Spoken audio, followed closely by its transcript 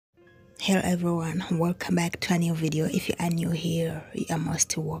Hello everyone, welcome back to a new video. If you are new here, you are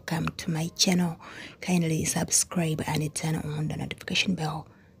most welcome to my channel. Kindly subscribe and turn on the notification bell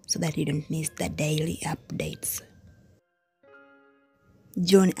so that you don't miss the daily updates.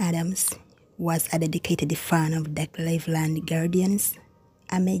 John Adams was a dedicated fan of the Cleveland Guardians,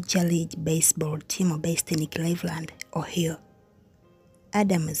 a Major League Baseball team based in Cleveland, Ohio.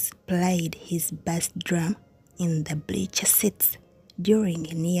 Adams played his bass drum in the bleacher seats during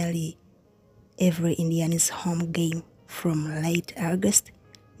nearly every Indians home game from late August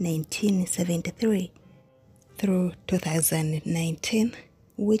 1973 through 2019,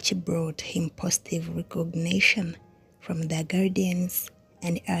 which brought him positive recognition from the Guardians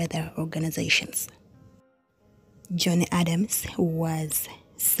and other organizations. John Adams was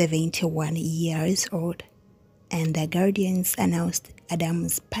 71 years old, and the Guardians announced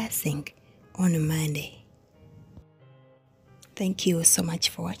Adams' passing on Monday. Thank you so much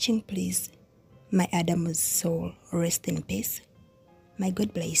for watching. Please, may Adam's soul rest in peace. May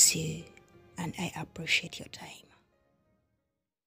God bless you, and I appreciate your time.